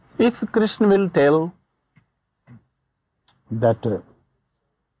If Krishna will tell that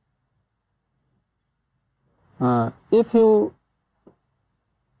if you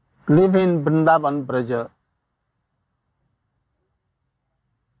live in Vrindavan Braja,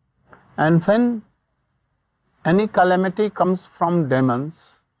 and when any calamity comes from demons,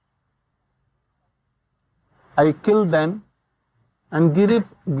 I kill them and give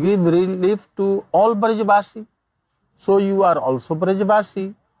relief to all Brajavasi. So you are also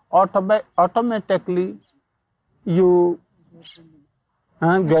Brajavasi. Automatically you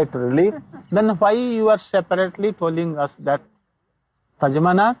get relief. Then why you are separately telling us that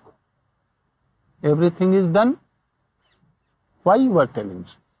Pajamanath, everything is done? Why you are telling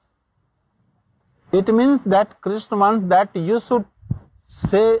us? It means that Krishna wants that you should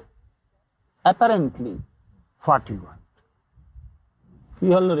say apparently what you want. কি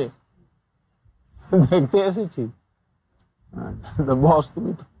হল রে দেখতে এসেছি বস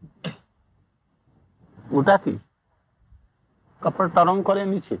তুমি তো ওটা কি কাপড়টা রং করে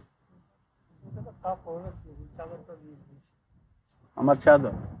নিচ্ছে আমার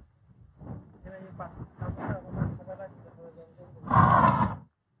চাদর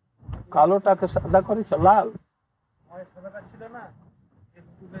কালোটাকে সাদা করেছে লাল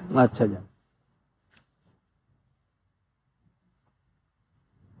আচ্ছা যান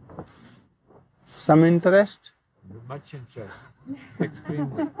some interest? Much interest.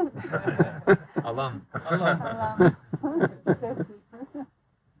 Extremely. Alam.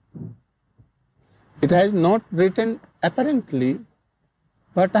 It has not written apparently,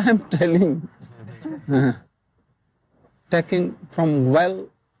 but I am telling, taking from well,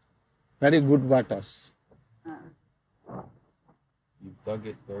 very good waters. You dug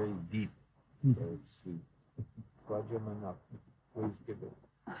it very deep, very sweet. Rajamana, please give it.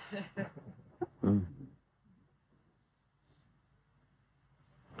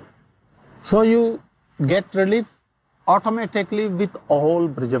 So you get relief automatically with all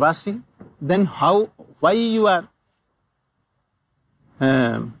Brajavasi. Then why you are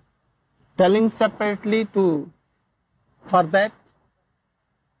telling separately for that?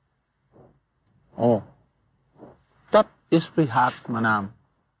 Oh, tat isprihatmanam.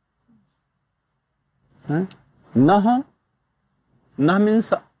 Nah means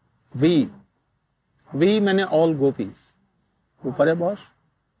we mean all gopis. ऊपर है boss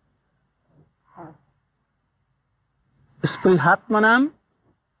स्पृहात्मनाम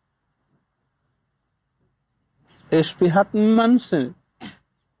स्पृहात्मन से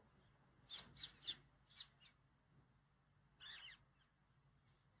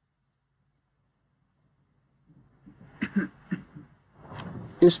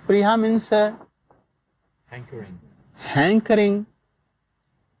स्पृहा means hankering.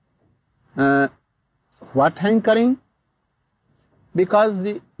 What hankering? Because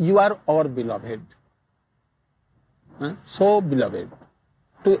you are our beloved, so beloved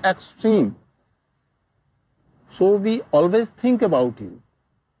to extreme. So we always think about you,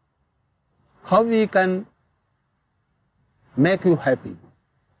 how we can make you happy,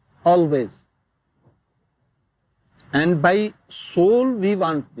 always. And by soul we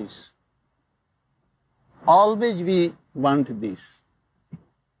want this. Always we want this.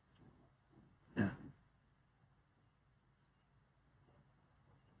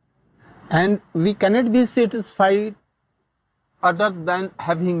 And we cannot be satisfied other than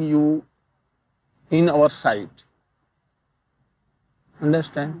having you in our sight.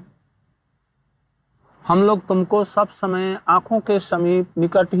 Understand? हम लोग तुमको सब समय आंखों के समीप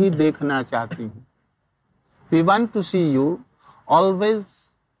निकट ही देखना चाहते हैं. We want to see you always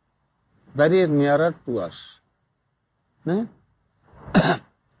very nearer to us.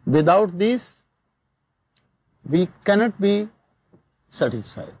 Without this, we cannot be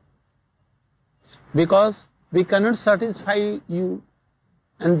satisfied. Because we cannot satisfy you,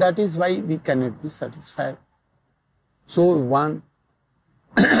 and that is why we cannot be satisfied. So we want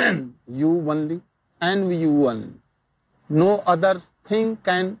you only, and you only. No other thing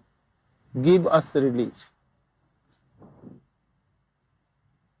can give us relief.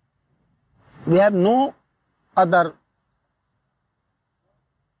 We have no other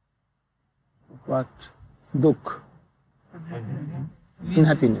dukh,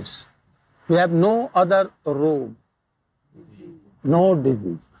 unhappiness. We have no other road, no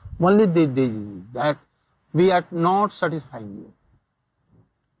disease. Only the disease that we are not satisfying you.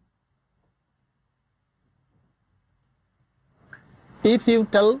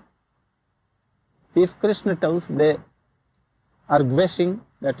 If Krishna tells, they are guessing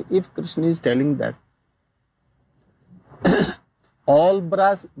that if Krishna is telling that all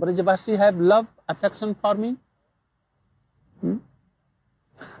Brajavasi have love, affection for me,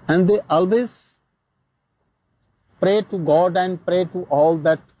 And they always pray to God and pray to all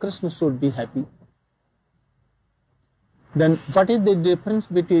that Krishna should be happy. Then what is the difference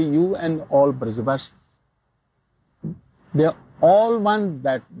between you and all Brajavasis? They all want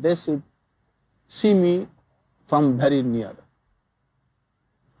that they should see me from very near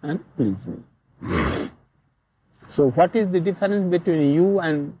and please me. So what is the difference between you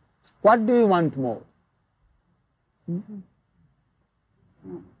and what do you want more?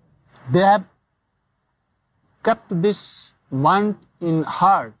 They have kept this want in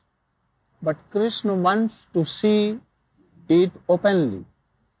heart, but Krishna wants to see it openly.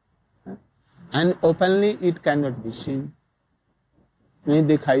 And openly it cannot be seen. नहीं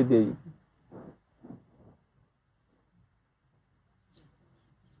दिखाई देगी.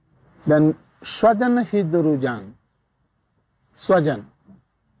 Then Swajan Hidrujan. Swajan.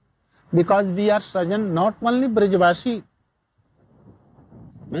 Because we are Swajan, not only Brajavasi.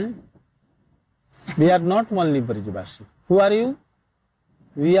 We are not only Brajavasi. Who are you?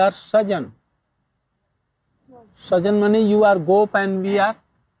 We are Swajan. Swajan means you are Gop and we are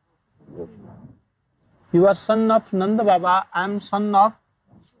Gop. You are son of Nanda Baba, I am son of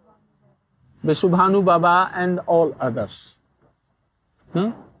Vishubhanu Baba and all others.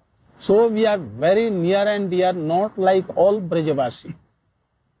 So we are very near and dear, not like all Brajavasi.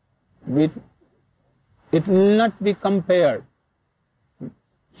 It will not be compared.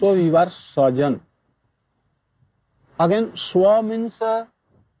 So we are Swajan. Again, Swa means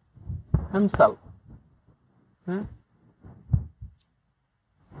himself.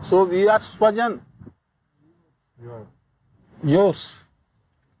 So we are Swajan. Yours.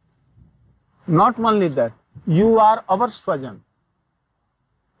 Not only that, you are our Swajan.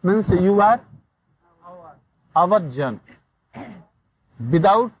 Means you are our Jan.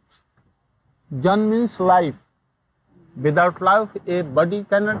 Without Jan means life. Without life, a body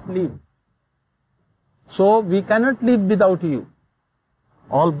cannot live. So we cannot live without you.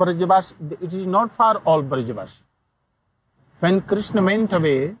 All Brajavasi, it is not for all Brajavasi. When Krishna went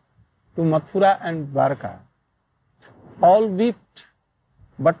away to Mathura and Dwarka, all wept,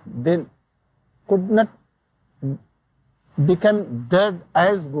 but they could not become dead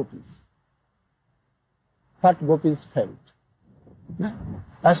as Gopis. What Gopis felt.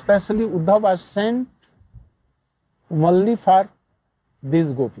 Especially Uddhava was sent only for these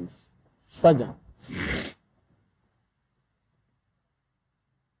Gopis, Swajan.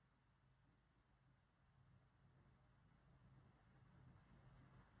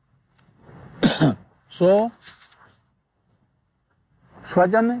 So,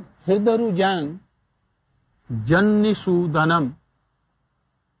 Swajan Hridarujan Jannisudanam.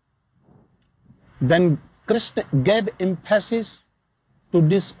 Then Krishna gave emphasis to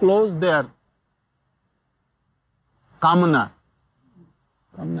disclose their kamana.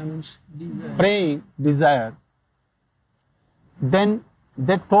 Kamana means praying, desire. Then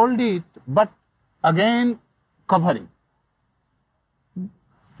they told it, but again covering.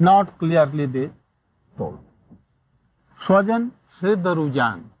 Not clearly they told. Swajan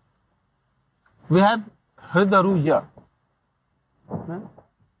Hridarujan. We have Hridaruja.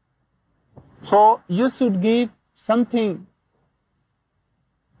 So you should give something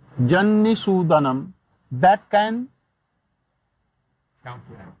Jannisudanam that can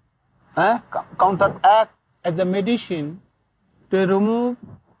counteract as a medicine to remove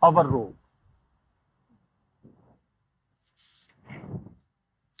our robe.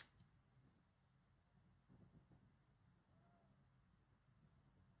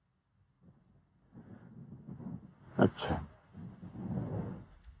 Achha.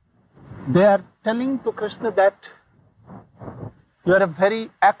 They are telling to Krishna that you are a very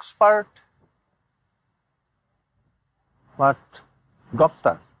expert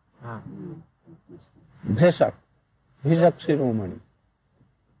doctor. Bhesak Shiromani.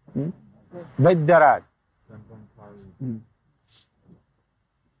 Vaidyaraj.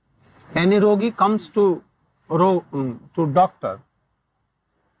 Any rogi comes to doctor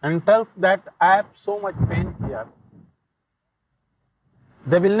and tells that I have so much pain here.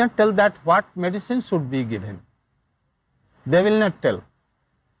 They will not tell that what medicine should be given. They will not tell.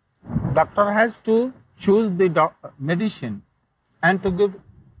 Doctor has to choose the medicine and to give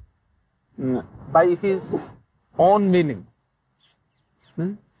by his own willing.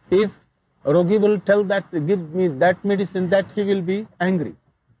 If Rogi will tell that give me that medicine, that he will be angry.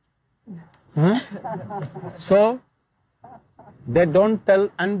 So they don't tell,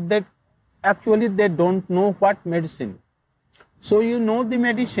 and they actually they don't know what medicine. So you know the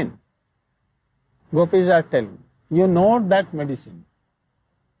medicine. Gopis are telling, you know that medicine.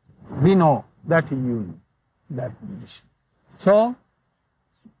 We know that you know that medicine. So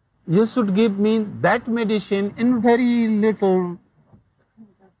you should give me that medicine in very little,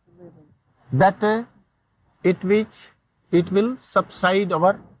 that it will subside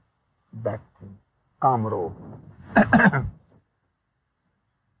our that thing, kamro.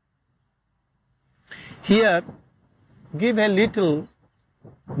 Here, give a little,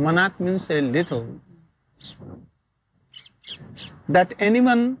 manak means a little, that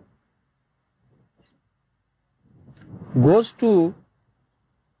anyone goes to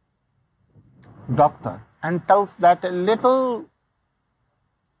doctor and tells that a little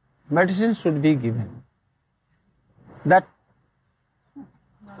medicine should be given. That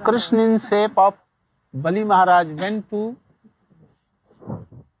Krsna in shape of Bali Maharaj went to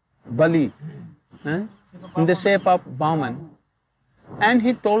Bali in the shape of Vaman, and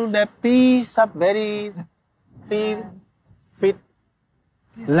he told a piece of very fit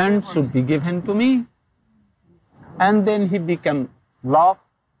land should be given to me. And then he became laugh.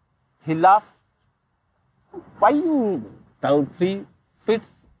 He laughed. Why you tell 3 feet?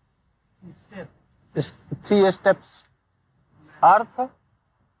 3 steps. Earth.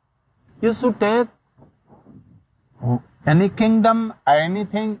 You should take any kingdom or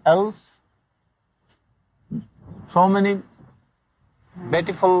anything else. So many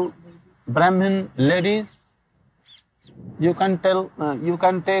beautiful Brahmin ladies. You can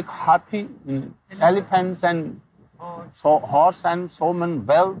take hathi, elephants and horse and so many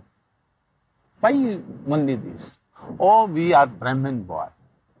wealth. Why only this? Oh, we are Brahmin boy.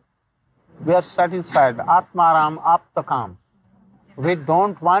 We are satisfied. Atmaram aptakam. We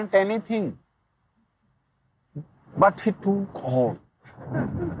don't want anything. But he took all.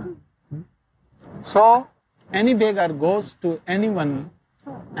 So, any beggar goes to anyone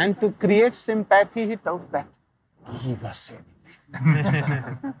and to create sympathy, he tells that, give us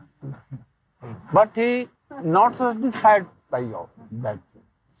anything. But he not satisfied by your that.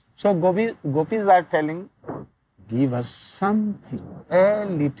 So Gopis are telling, give us something, a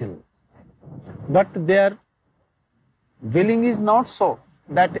little. But their willing is not so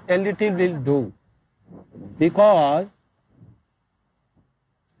that a little will do. Because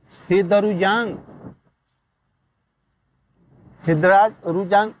Hidarujang,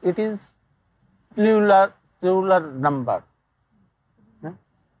 it is plural number.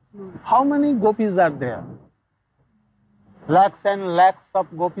 How many gopis are there? Lakhs and lakhs of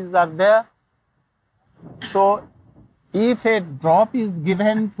gopis are there. So, if a drop is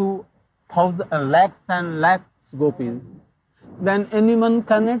given to lakhs and lakhs gopis, then anyone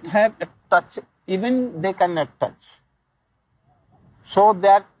cannot have a touch. Even they cannot touch. So they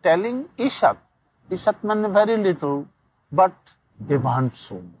are telling Ishat. Ishat means very little, but they want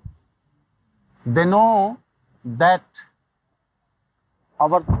so much. They know that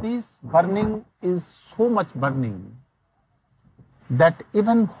our this burning is so much burning that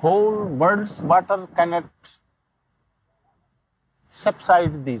even whole world's water cannot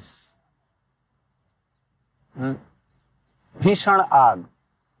subside this. Bhishan Aag.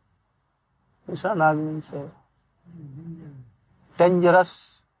 Bhishan Aag means dangerous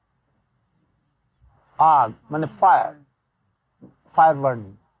aag, means fire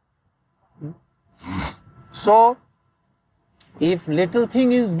burning. So, if little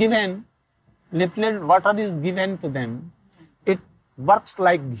thing is given, little water is given to them, it works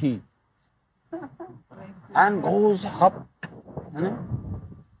like ghee and goes up.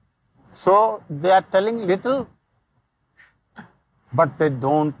 So they are telling little, but they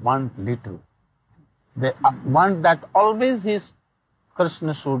don't want little. They want that always his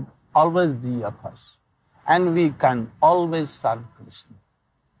Krsna should always be of us, and we can always serve Krsna.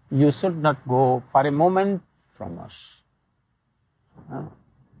 You should not go for a moment from us.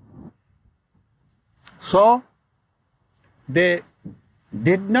 So they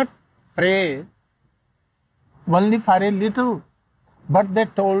did not pray only for a little, but they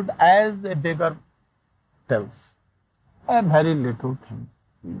told as a beggar tells, a very little thing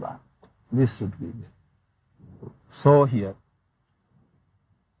we want. This should be there. So here,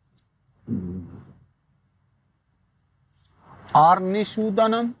 or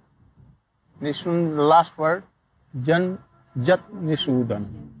Nishudanam, Nishun, the last word, Jat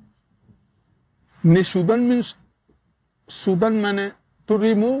Nishudanam. Nishudan means, Sudan mane to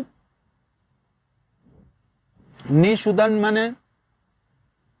remove. Nishudan mane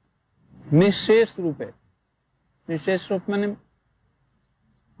Nishesh Rupe. Nishesh Rupe mane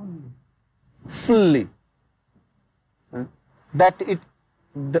fully. That it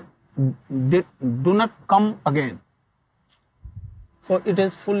do not come again. So it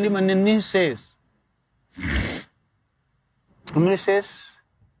is fully mane Nishesh. Nishesh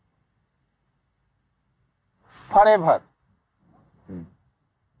forever.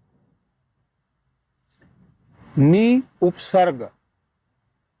 Ni upsarga.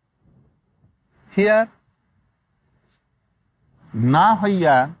 Here, na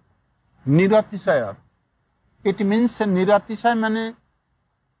hoya niratisaya. It means niratisaya means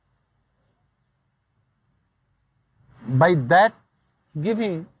by that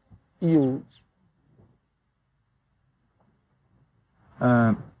giving you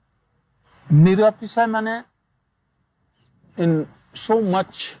niratisaya means in so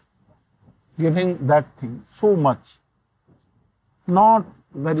much giving that thing, so much, not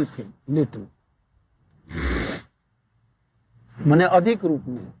very thing, little. माने अधिक रूप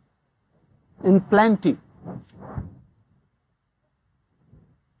में, in plenty,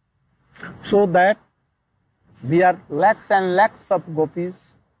 so that we are lakhs and lakhs of gopis,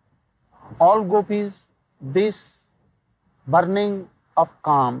 all gopis, this burning of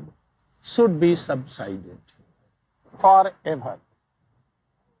calm should be subsided forever.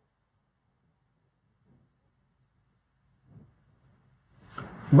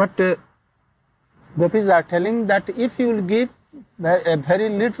 But gopis are telling that if you will give a very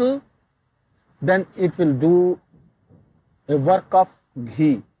little, then it will do a work of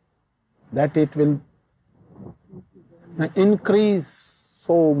ghee, that it will increase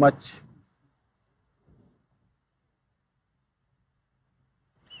so much.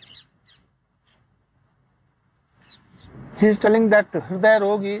 He is telling that Hridaya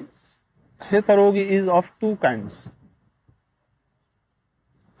rogi is of two kinds.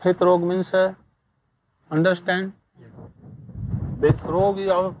 Hrit rog means understand? This rog is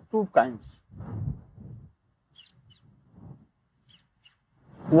of two kinds.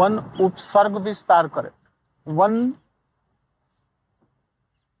 One upsarg vistar kare. One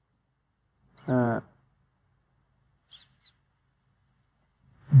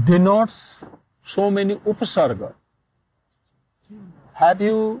denotes so many upsarga. Have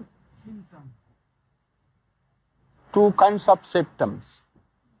you two kinds of symptoms?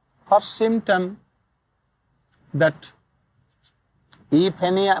 First symptom, that if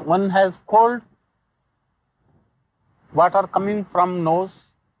anyone has cold, water coming from nose,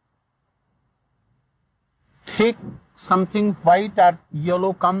 thick, something white or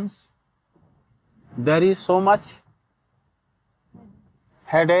yellow comes, there is so much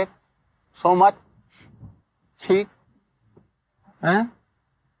headache, so much thick, and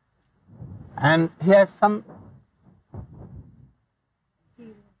he has some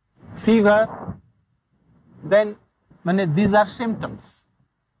fever, then these are symptoms.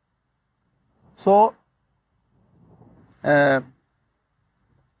 So,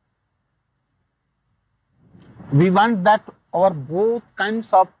 we want that our both kinds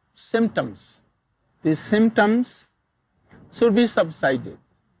of symptoms, these symptoms should be subsided,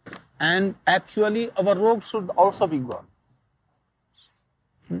 and actually our rog should also be gone.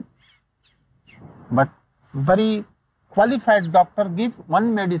 But very qualified doctor gives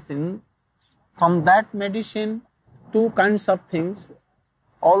one medicine, from that medicine two kinds of things,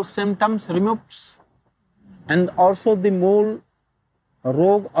 all symptoms removes, and also the mole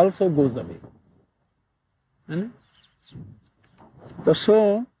rog also goes away.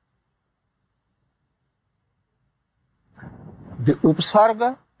 So the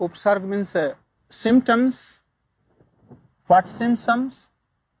upsarga means symptoms. What symptoms?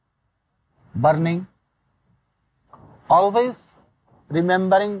 Burning. Always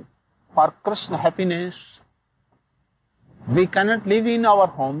remembering for Krsna happiness. We cannot live in our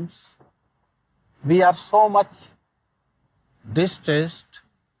homes. We are so much distressed,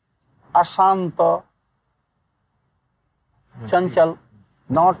 ashanta, chanchal,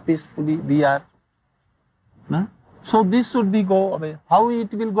 not peacefully we are. So this should be go away. How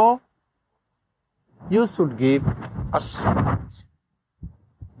it will go? You should give a support.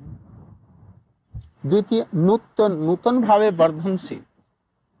 द्वितीय नूतन भावे वर्धनशील,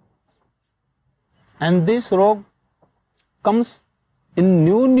 and this rog comes in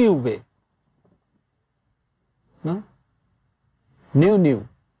new way, new.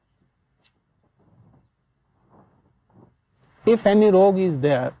 If any rog is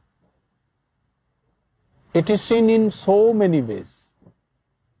there, it is seen in so many ways.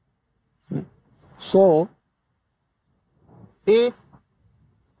 So, if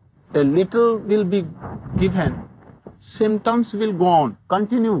a little will be given, symptoms will go on,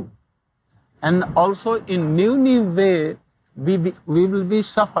 continue, and also in new way we will be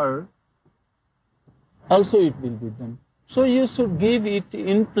suffered, also it will be done. So you should give it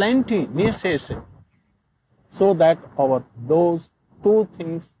in plenty, necessary, so that those two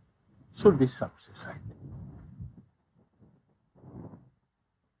things should be subsided.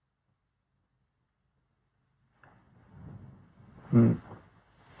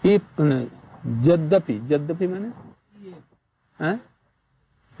 If यद्यपि, यद्यपि मैंने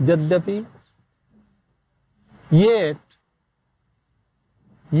यद्यपि, yet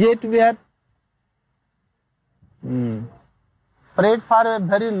we have prayed for a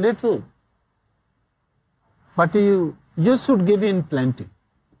very little, but you should give in plenty.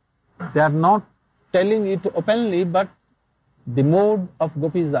 They are not telling it openly, but the mode of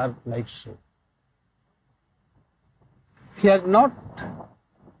gopis are like so. He has not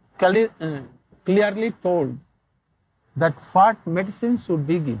clearly told that what medicine should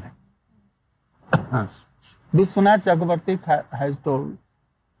be given. Vishwanath Chakravarti has told,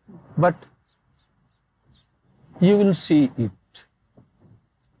 but you will see it.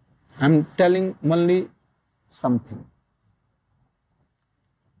 I am telling only something.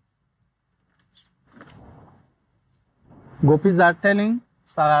 Gopis are telling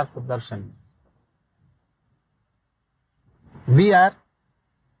Sarartha Darshan. We are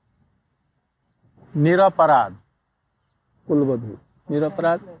Niraparad, Kulvadhu.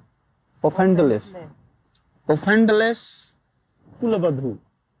 Niraparad, offendless. Offendless, Kulvadhu.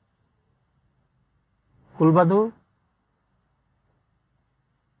 Kulvadhu,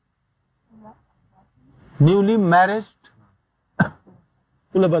 newly married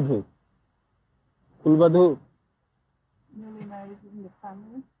Kulvadhu. Kulvadhu. Newly married in the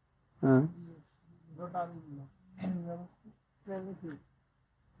family.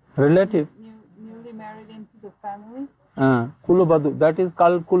 Relative. Newly married into the family. Kulvadhu. That is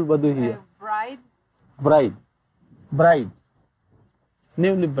called Kulvadhu here. Bride. Bride. Bride.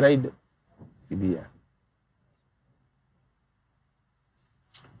 Newly bride.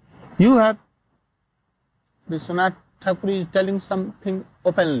 You have, Vishwanath Thakur is telling something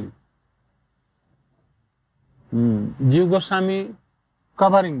openly. Jiva Goswami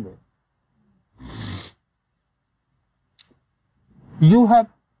covering it. You have,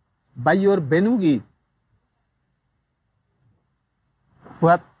 by your Benugit, who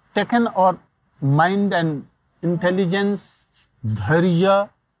have taken our mind and intelligence, dharya,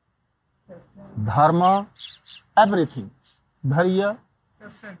 dharma, everything. Dharya,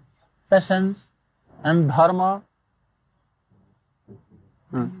 patience, and dharma,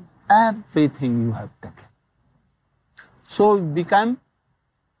 everything you have taken. So you become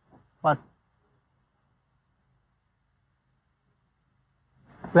what?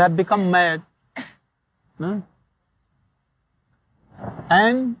 We have become mad.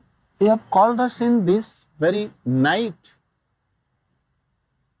 And you have called us in this very night.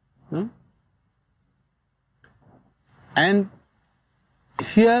 And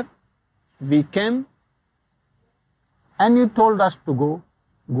here we came and you told us to go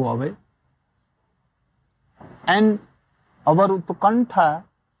away. And our utkantha,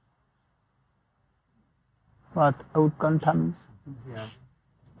 what utkantha means?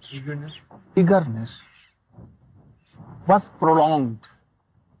 Eagerness was prolonged.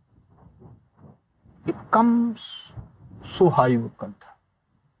 It comes so high utkantha.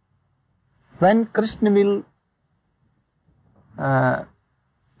 When Krsna will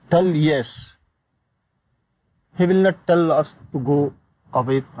tell yes, he will not tell us to go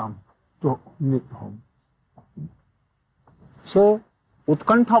away from to home. So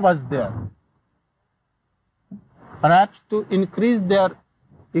utkantha was there. Perhaps to increase their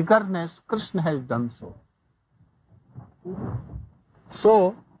eagerness, Krsna has done so.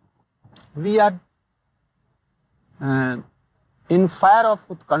 So we are in fire of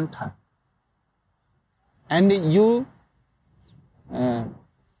utkantha, and you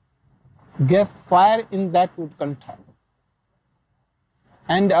gave fire in that utkantha,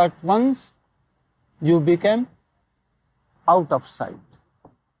 and at once you became out of sight.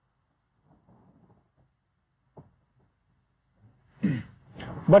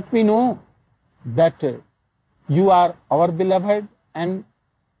 But we know that you are our beloved and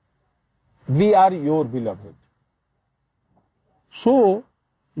we are your beloved. So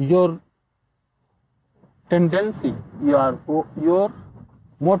your tendency, your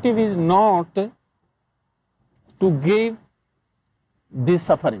motive is not to give these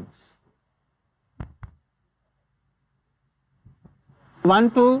sufferings. You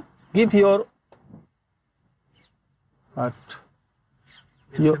want to give your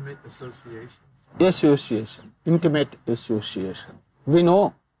intimate association. Intimate association. We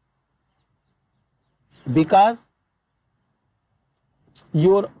know because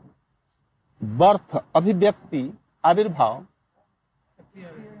your birth, abhivyakti, avirbhav,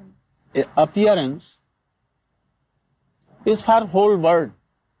 appearance is for whole world,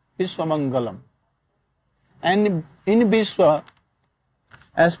 Vishwamangalam. And in Vishwa,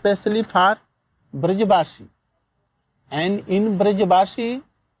 especially for Brajavasi. And in Brajavasi,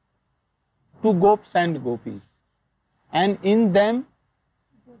 to Gops and Gopis, and in them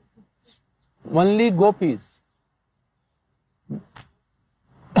only Gopis.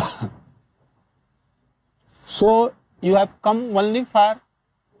 So you have come only for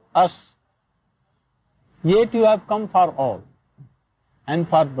us, yet you have come for all and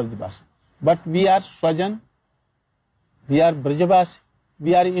for Brajavasi. But we are Swajan, we are Brajavasi,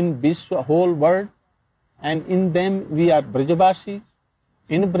 we are in this whole world, and in them we are Brajavasi.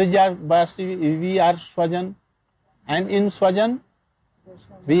 In Brajavasi we are Swajan, and in Swajan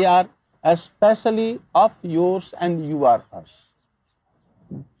we are especially of yours and you are us.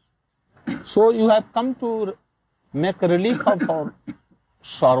 So you have come to make relief of our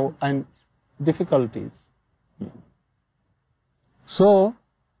sorrow and difficulties. So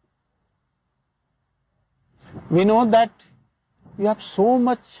we know that you have so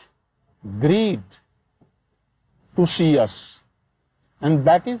much greed to see us, and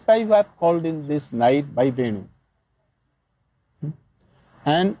that is why you have called in this night by Venu.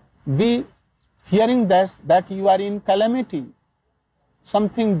 And we, hearing this, that you are in calamity,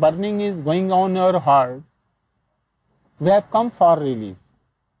 something burning is going on in your heart, we have come for relief.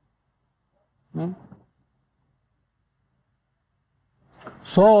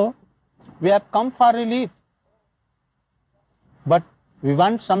 So, we have come for relief, but we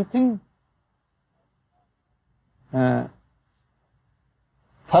want something.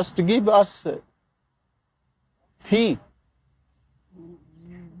 First give us fee.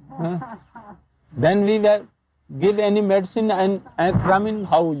 Then we will give any medicine and examine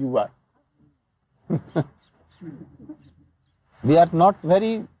how you are. We are not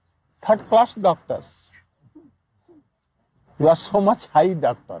very third-class doctors. You are so much high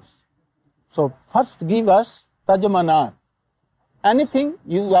doctors. So first give us tajamana. Anything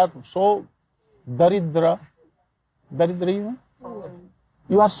you are so daridra,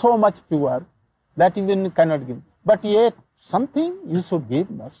 you are so much pure that even cannot give. But yet something you should give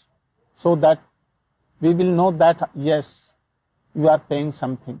us, so that we will know that yes, you are paying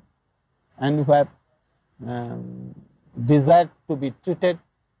something, and you have desire to be treated.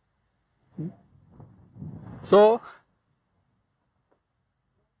 So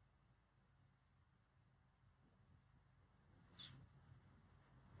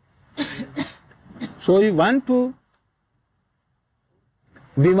we want to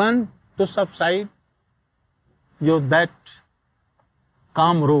subside that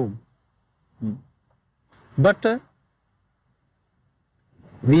calm room. But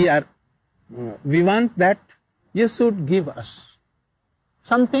we want that you should give us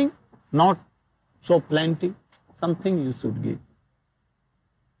something, not so plenty, something you should give.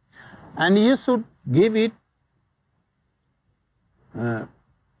 And you should give it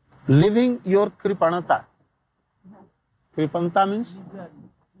living your kripanata. Kripanata means?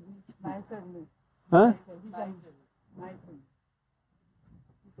 Huh?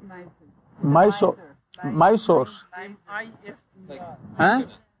 My source. Huh?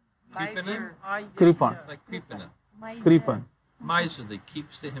 Kripan. Like Kripana. Kripan. Miser that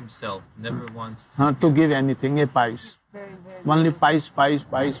keeps to himself, never wants To give anything, a pice. Only pice.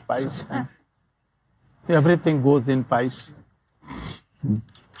 And everything goes in pice.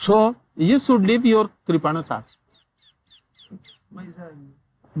 So, you should live your kripanata.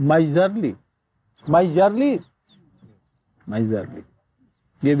 Miserly.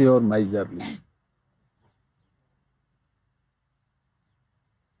 Give your miserly.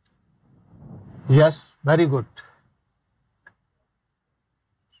 Yes, very good.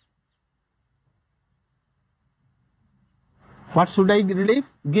 What should I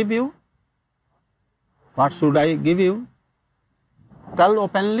give you? What should I give you? Tell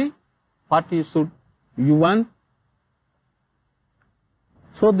openly what you want.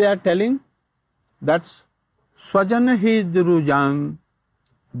 So they are telling that Swajana hidrujan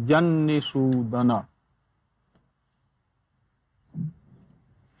jannisudana.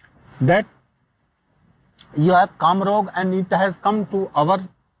 That you have Kamrog and it has come to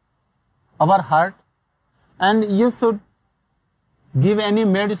our heart, and you should give any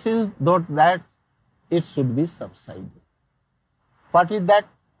medicine that it should be subsided. What is that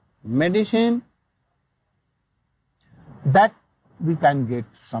medicine? That we can get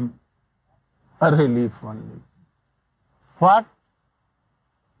some relief only. What?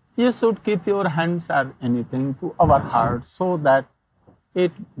 You should keep your hands or anything to our heart so that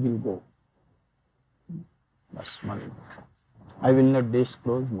it will go. I will not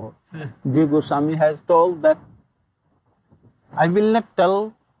disclose more. Ji Goswami has told that I will not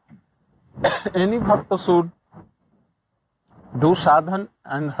tell any bhakta should do sadhan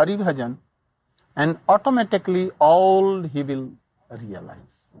and hari bhajan, and automatically all he will realize.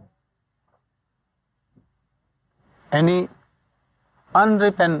 Any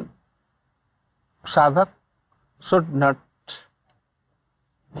unrepentant sadhak should not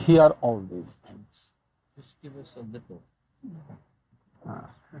hear all these things. Just give us a little.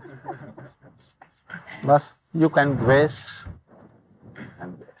 But you can grace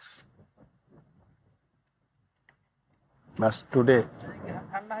and grace. बस today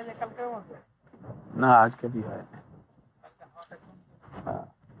ना आज के भी है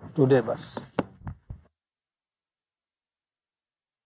today बस